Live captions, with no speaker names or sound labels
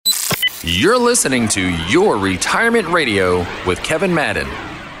You're listening to Your Retirement Radio with Kevin Madden.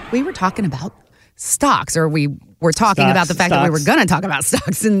 We were talking about stocks, or we were talking about the fact that we were going to talk about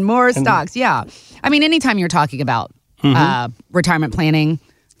stocks and more stocks. Yeah. I mean, anytime you're talking about retirement planning,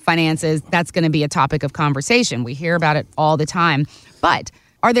 finances, that's going to be a topic of conversation. We hear about it all the time. But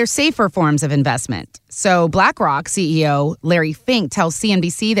are there safer forms of investment? So BlackRock CEO Larry Fink tells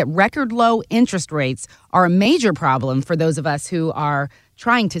CNBC that record low interest rates are a major problem for those of us who are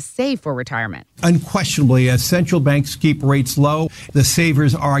trying to save for retirement. Unquestionably, as central banks keep rates low, the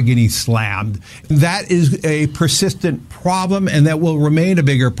savers are getting slammed. That is a persistent problem, and that will remain a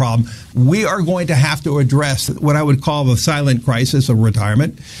bigger problem. We are going to have to address what I would call the silent crisis of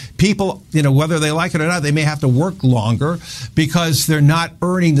retirement. People, whether they like it or not, they may have to work longer because they're not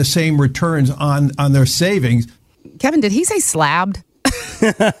earning the same returns on their savings. Kevin, did he say slabbed?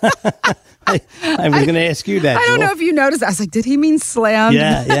 I was going to ask you that. I don't know if you noticed. I was like, did he mean slammed?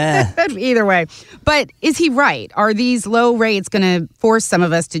 Yeah. Either way. But is he right? Are these low rates going to force some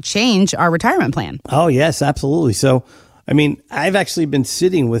of us to change our retirement plan? Oh, yes, absolutely. So, I mean, I've actually been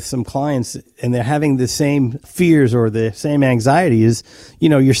sitting with some clients and they're having the same fears or the same anxiety is,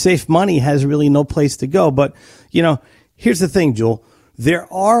 your safe money has really no place to go. But, here's the thing, Joel. There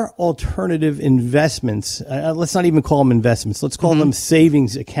are alternative investments. Let's not even call them investments. Let's call them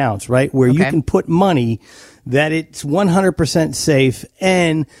savings accounts, right? Where you can put money that it's 100% safe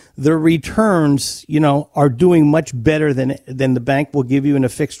and the returns, are doing much better than the bank will give you in a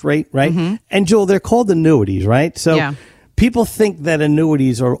fixed rate, right? And Joel, they're called annuities, right? So people think that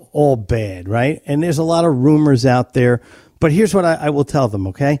annuities are all bad, right? And there's a lot of rumors out there. But here's what I will tell them,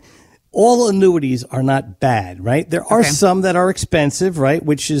 okay? All annuities are not bad, right? There are some that are expensive, right?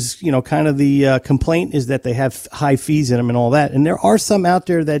 Which is, kind of the complaint is that they have high fees in them and all that. And there are some out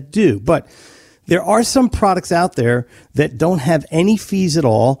there that do. But there are some products out there that don't have any fees at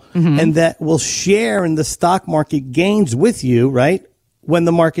all and that will share in the stock market gains with you, right? When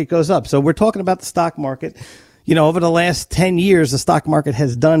the market goes up. So we're talking about the stock market. Over the last 10 years, the stock market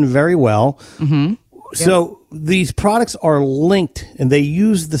has done very well. So these products are linked and they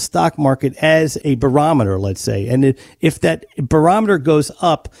use the stock market as a barometer, let's say. And if that barometer goes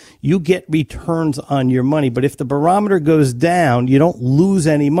up, you get returns on your money. But if the barometer goes down, you don't lose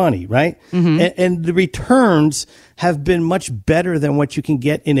any money, right? And the returns have been much better than what you can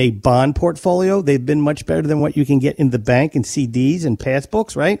get in a bond portfolio. They've been much better than what you can get in the bank and CDs and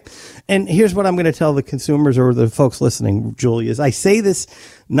passbooks, right? And here's what I'm going to tell the consumers or the folks listening, Julie, is I say this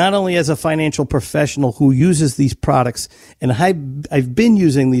not only as a financial professional who uses these products, and I've been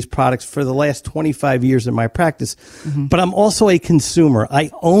using these products for the last 25 years in my practice, but I'm also a consumer.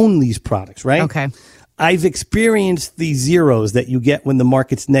 I own these products, right? Okay. I've experienced the zeros that you get when the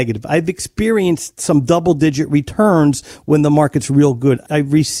market's negative. I've experienced some double-digit returns when the market's real good.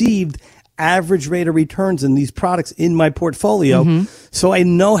 I've received average rate of returns in these products in my portfolio. So I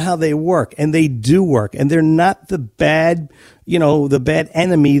know how they work, and they do work, and they're not the bad, the bad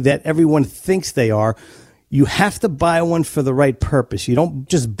enemy that everyone thinks they are. You have to buy one for the right purpose. You don't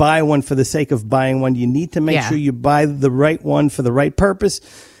just buy one for the sake of buying one. You need to make sure you buy the right one for the right purpose.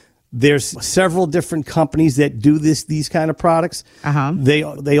 There's several different companies that do these kind of products. They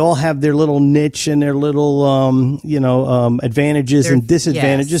all have their little niche and their little, advantages and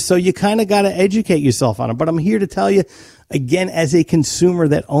disadvantages. Yes. So you kind of got to educate yourself on it. But I'm here to tell you, again, as a consumer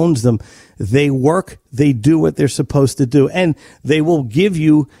that owns them, they work, they do what they're supposed to do, and they will give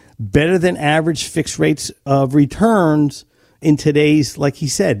you better than average fixed rates of returns in today's, like he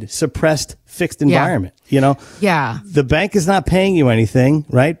said, suppressed fixed environment. The bank is not paying you anything,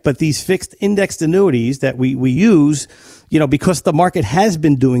 right? But these fixed indexed annuities that we use, because the market has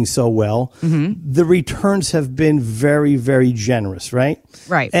been doing so well, the returns have been very, very generous, right?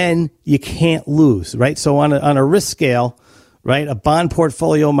 Right. And you can't lose, right? So on a risk scale, right, a bond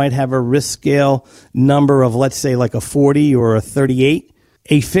portfolio might have a risk scale number of, let's say, like a 40 or a 38.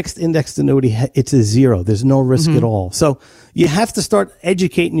 A fixed indexed annuity, it's a 0. There's no risk at all. So you have to start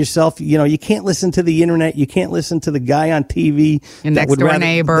educating yourself. You can't listen to the internet. You can't listen to the guy on TV that would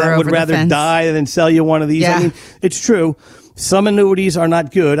rather die than sell you one of these. Yeah. I mean, it's true. Some annuities are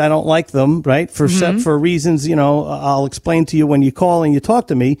not good. I don't like them, right? For reasons, I'll explain to you when you call and you talk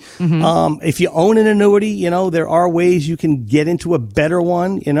to me. If you own an annuity, there are ways you can get into a better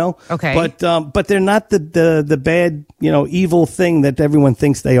one, Okay. But they're not the bad, evil thing that everyone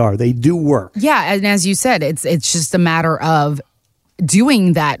thinks they are. They do work. Yeah, and as you said, it's just a matter of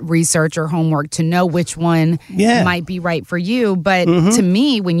doing that research or homework to know which one might be right for you. But to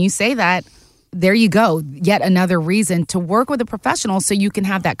me, when you say that, there you go. Yet another reason to work with a professional so you can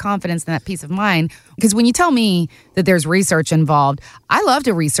have that confidence and that peace of mind. Because when you tell me that there's research involved, I love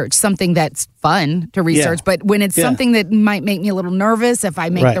to research something that's fun to research. Yeah. But when it's something that might make me a little nervous if I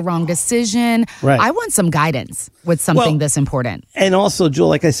make the wrong decision, I want some guidance with something this important. And also, Jewel,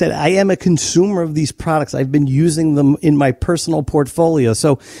 like I said, I am a consumer of these products. I've been using them in my personal portfolio.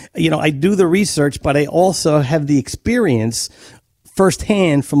 So, I do the research, but I also have the experience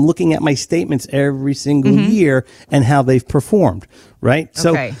firsthand from looking at my statements every single year and how they've performed, right?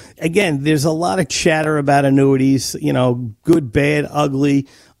 Okay. So again, there's a lot of chatter about annuities, good, bad, ugly,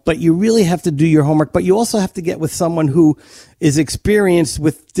 but you really have to do your homework. But you also have to get with someone who is experienced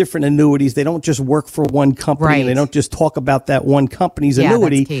with different annuities. They don't just work for one company and they don't just talk about that one company's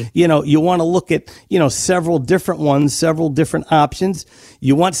annuity. That's key. You want to look at, several different ones, several different options.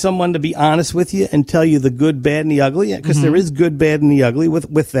 You want someone to be honest with you and tell you the good, bad, and the ugly, because there is good, bad, and the ugly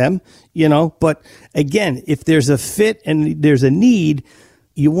with them, But again, if there's a fit and there's a need,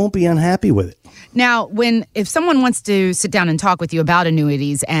 you won't be unhappy with it. Now, if someone wants to sit down and talk with you about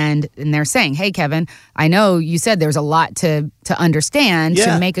annuities and they're saying, hey, Kevin, I know you said there's a lot to understand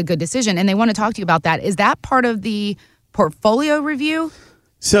to make a good decision, and they want to talk to you about that, is that part of the portfolio review?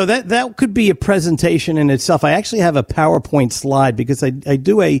 So that could be a presentation in itself. I actually have a PowerPoint slide because I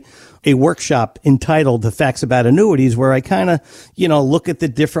do a workshop entitled The Facts About Annuities, where I kind of, look at the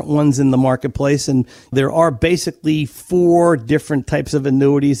different ones in the marketplace. And there are basically 4 different types of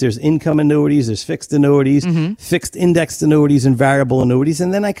annuities. There's income annuities, there's fixed annuities, fixed indexed annuities, and variable annuities.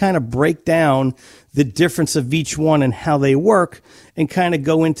 And then I kind of break down the difference of each one and how they work, and kind of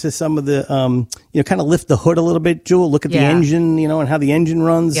go into some of the, kind of lift the hood a little bit, Jewel, look at the engine, and how the engine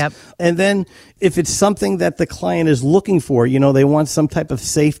runs. Yep. And then if it's something that the client is looking for, they want some type of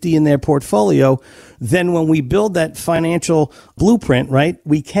safety in their portfolio, then when we build that financial blueprint, right,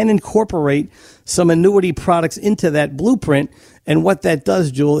 we can incorporate some annuity products into that blueprint. And what that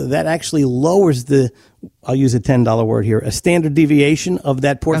does, Jewel, that actually lowers I'll use a $10 word here, a standard deviation of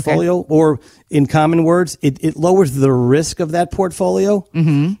that portfolio, or in common words, it lowers the risk of that portfolio,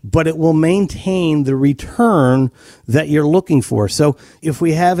 but it will maintain the return that you're looking for. So if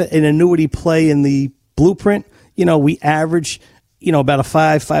we have an annuity play in the blueprint, we average, about a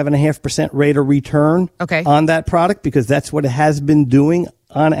 5.5% rate of return on that product, because that's what it has been doing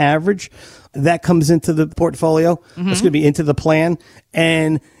on average. That comes into the portfolio. It's going to be into the plan,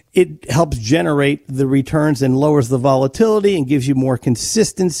 and it helps generate the returns and lowers the volatility and gives you more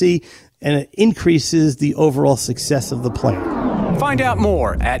consistency, and it increases the overall success of the plan. Find out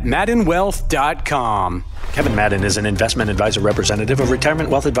more at MaddenWealth.com. Kevin Madden is an investment advisor representative of Retirement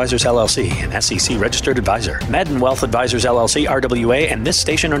Wealth Advisors, LLC, an SEC registered advisor. Madden Wealth Advisors, LLC, RWA, and this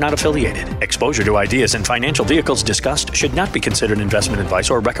station are not affiliated. Exposure to ideas and financial vehicles discussed should not be considered investment advice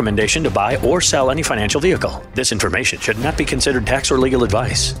or recommendation to buy or sell any financial vehicle. This information should not be considered tax or legal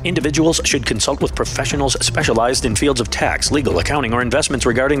advice. Individuals should consult with professionals specialized in fields of tax, legal, accounting, or investments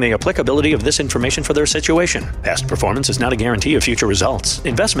regarding the applicability of this information for their situation. Past performance is not a guarantee of future results.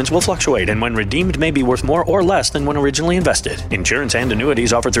 Investments will fluctuate, and when redeemed may be worth more or less than when originally invested. Insurance and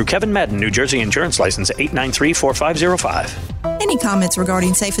annuities offered through Kevin Madden, New Jersey Insurance License 8934505. Any comments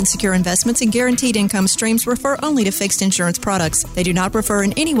regarding safe and secure investments and guaranteed income streams refer only to fixed insurance products. They do not refer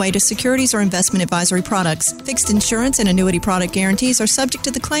in any way to securities or investment advisory products. Fixed insurance and annuity product guarantees are subject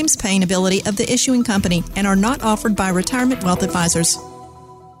to the claims paying ability of the issuing company and are not offered by Retirement Wealth Advisors.